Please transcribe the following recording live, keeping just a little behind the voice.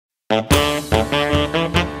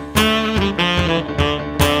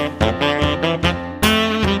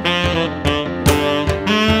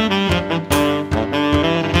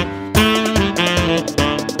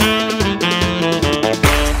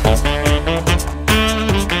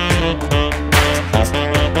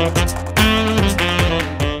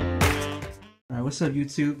What's up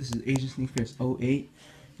YouTube? This is Asian Sneakers 08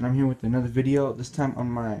 and I'm here with another video, this time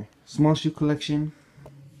on my small shoe collection.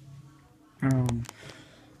 I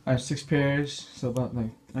have 6 pairs, so about like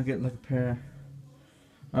I get like a pair.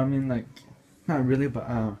 I mean like not really,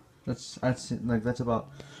 but that's about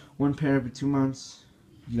 1 pair every 2 months.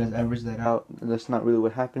 You guys average that out. That's not really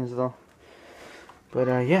what happens though. But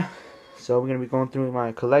yeah, so we're gonna be going through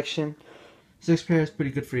my collection. 6 pairs,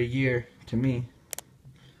 pretty good for a year to me.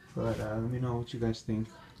 But let me know what you guys think.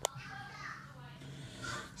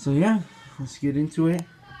 So yeah, let's get into it.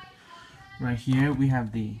 Right here we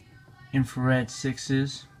have the infrared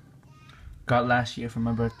 6s. Got last year for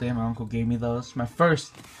my birthday. My uncle gave me those. My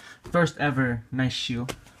first ever nice shoe.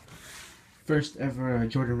 First ever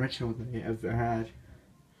Jordan retro that I ever had.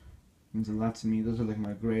 Means a lot to me. Those are like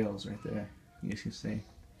my grails right there, you guys can say.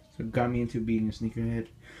 So it got me into being a sneakerhead.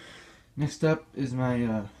 Next up is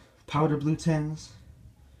my powder blue 10s.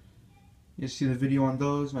 You see the video on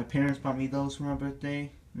those. My parents bought me those for my birthday.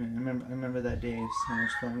 I remember that day. It's so much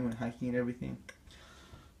fun. We went hiking and everything.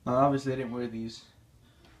 Obviously I didn't wear these.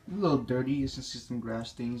 A little dirty. It's just some grass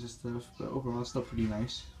stains and stuff. But overall, it's still pretty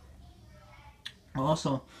nice.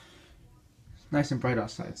 Also, it's nice and bright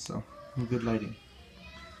outside, so good lighting.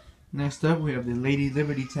 Next up, we have the Lady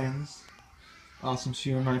Liberty 10s. Awesome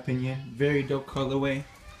shoe in my opinion. Very dope colorway.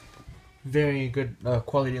 Very good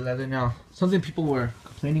quality leather. Now, something people were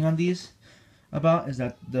complaining on these about is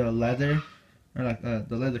that the leather, or like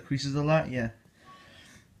the leather creases a lot. Yeah,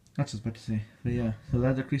 that's what I was about to say. But yeah, the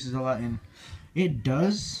leather creases a lot, and it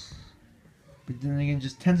does. But then again,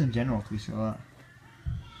 just 10s in general crease a lot.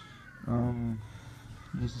 You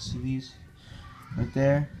guys can see these right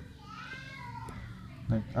there.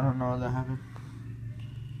 Like, I don't know how that happened.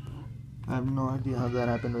 I have no idea how that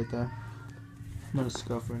happened right there. Not a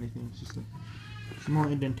scuff or anything. It's just a small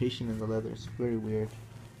indentation in the leather. It's very weird.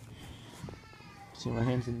 See my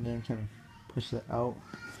hands in there. I'm trying to push that out.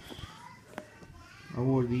 I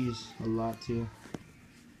wore these a lot too.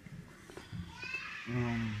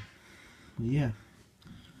 Yeah,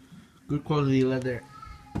 good quality leather.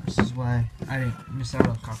 This is why I didn't miss out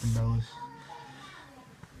on copping those.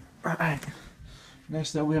 Alright,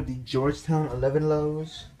 next up we have the Georgetown 11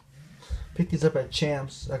 lows. Picked these up at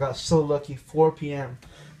Champs. I got so lucky. 4 p.m.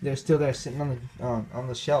 They're still there, sitting on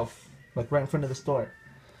the shelf, like right in front of the store.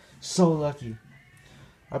 So lucky.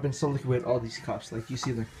 I've been so lucky with all these cups. Like you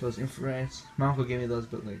see, like those infrareds. My uncle gave me those,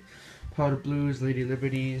 but like powder blues, Lady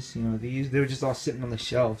Liberties, you know, these, they were just all sitting on the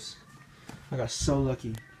shelves. I got so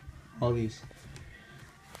lucky. All these.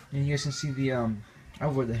 And you guys can see the I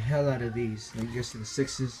wore the hell out of these. Like you guys see the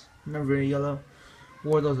 6s. Remember very yellow?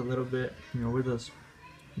 Wore those a little bit. You know, wore those.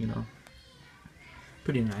 You know,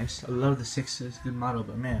 pretty nice. I love the 6s. Good model,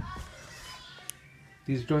 but man,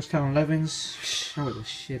 these Georgetown 11s. I wore the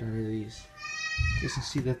shit out of these. You guys can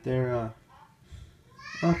see that they're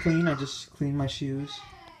all clean. I just cleaned my shoes.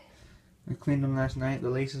 I cleaned them last night. The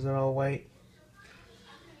laces are all white.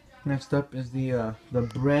 Next up is the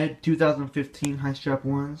Bread 2015 high strap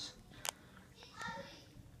ones.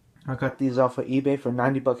 I got these off of eBay for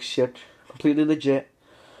 90 bucks shipped. Completely legit.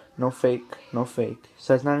 No fake. No fake.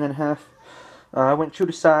 Size 9.5. I went true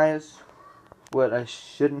to size. What I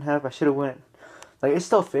shouldn't have. I should have went. Like, it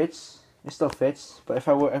still fits. It still fits. But if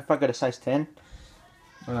I got a size 10,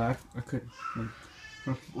 I could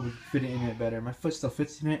would fit it in it better. My foot still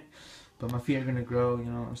fits in it, but my feet are gonna grow.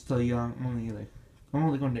 You know, I'm still young. I'm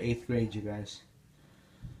only going to 8th grade, you guys.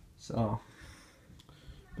 So,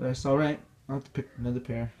 but it's all right. I'll have to pick another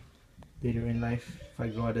pair later in life if I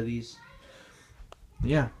grow out of these.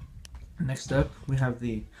 But yeah. Next up, we have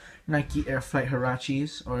the Nike Air Flight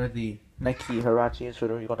Huaraches, or the Nike Huaraches,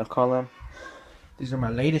 whatever you want to call them. These are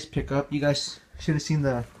my latest pickup. You guys should have seen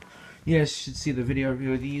you guys should see the video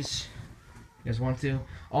review of these. You guys want to?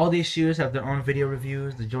 All these shoes have their own video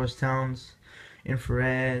reviews. The Georgetowns,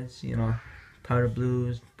 infrareds, you know, powder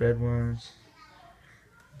blues, bread ones,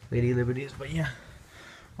 Lady Liberties. But yeah,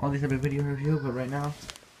 all these have a video review. But right now,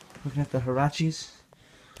 looking at the Huaraches,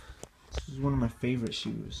 this is one of my favorite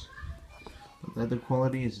shoes. The leather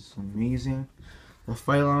quality is just amazing. The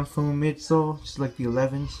Phylon foam midsole, just like the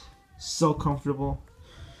 11s, so comfortable.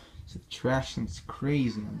 It's traction, it's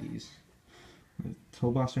crazy on these. The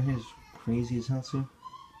toe box right here is crazy as hell too.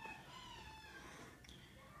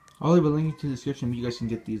 I'll leave a link to the description, but you guys can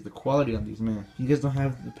get these. The quality on these, man. If you guys don't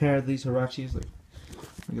have the pair of these Huaraches, like,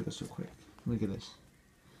 look at this real quick. Look at this.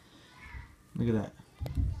 Look at that.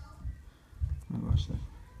 Oh, watch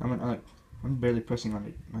that. I'm barely pressing on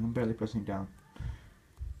it. I'm barely pressing down.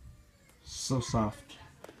 So soft.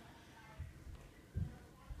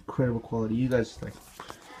 Incredible quality. You guys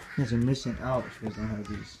are missing out if you guys don't have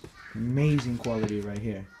these. Amazing quality right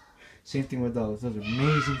here. Same thing with those. Those are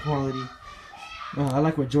amazing quality. I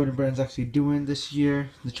like what Jordan Brand's actually doing this year.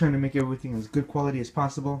 They're trying to make everything as good quality as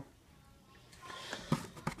possible.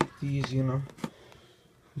 These, you know,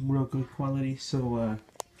 real good quality. So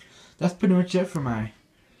that's pretty much it for my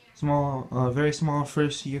small, very small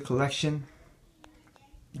first year collection.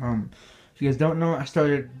 If you guys don't know, I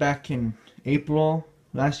started back in April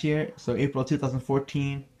last year, so April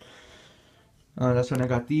 2014. That's when I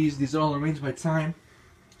got these. These are all arranged by time.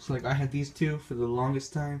 So like I had these two for the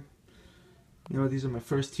longest time. You know, these are my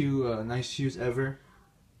first two nice shoes ever.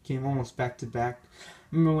 Came almost back to back. I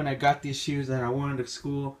remember when I got these shoes and I wore them to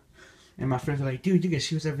school, and my friends were like, "Dude, you get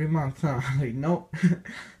shoes every month, huh?" I'm like, "Nope,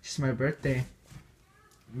 it's my birthday."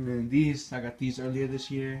 And then these, I got these earlier this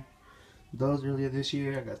year. Those earlier this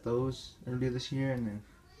year. I got those earlier this year, and then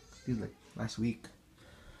these like last week.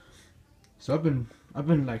 So I've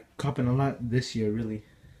been like copping a lot this year, really.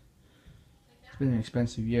 It's been an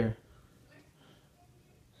expensive year.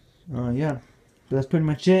 Yeah, but that's pretty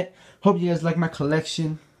much it. Hope you guys like my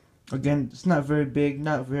collection. Again, it's not very big,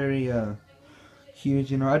 not very huge.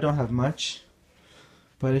 You know, I don't have much,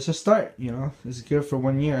 but it's a start. You know, it's good for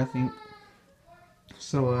 1 year, I think.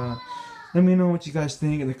 So let me know what you guys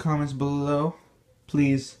think in the comments below.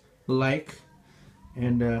 Please like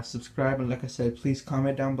and subscribe, and like I said, please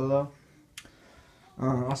comment down below.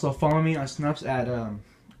 Also follow me on Snaps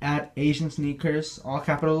at Asian Sneakers, all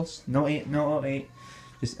capitals, no 08,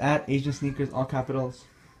 just at Asian Sneakers, all capitals,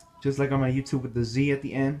 just like on my YouTube with the Z at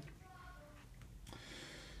the end.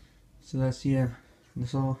 So that's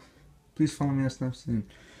that's all. Please follow me on Snaps and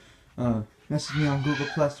message me on Google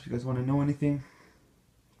Plus if you guys want to know anything.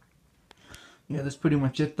 Yeah, that's pretty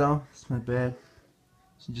much it though. It's my bed.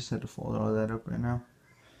 So just had to fold all that up right now.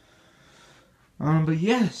 But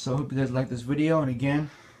yeah, so I hope you guys like this video, and again,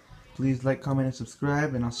 please like, comment, and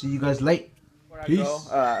subscribe, and I'll see you guys late. Peace.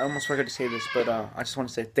 I almost forgot to say this, but I just want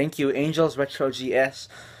to say thank you, Angels Retro GS,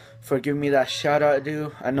 for giving me that shout out,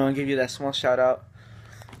 dude. I know I gave you that small shout out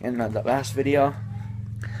in the last video.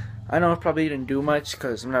 I know I probably didn't do much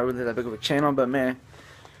because I'm not really that big of a channel, but man,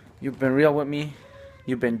 you've been real with me.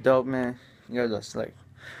 You've been dope, man. You guys just like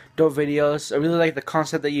dope videos. I really like the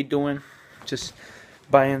concept that you're doing. Just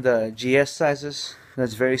buying the GS sizes.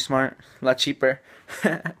 That's very smart. A lot cheaper. You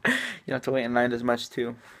don't have to wait in line as much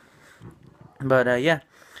too. But yeah,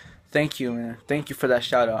 thank you, man. Thank you for that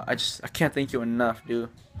shout out. I can't thank you enough, dude.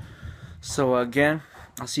 So again,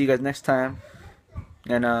 I'll see you guys next time,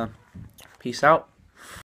 and peace out.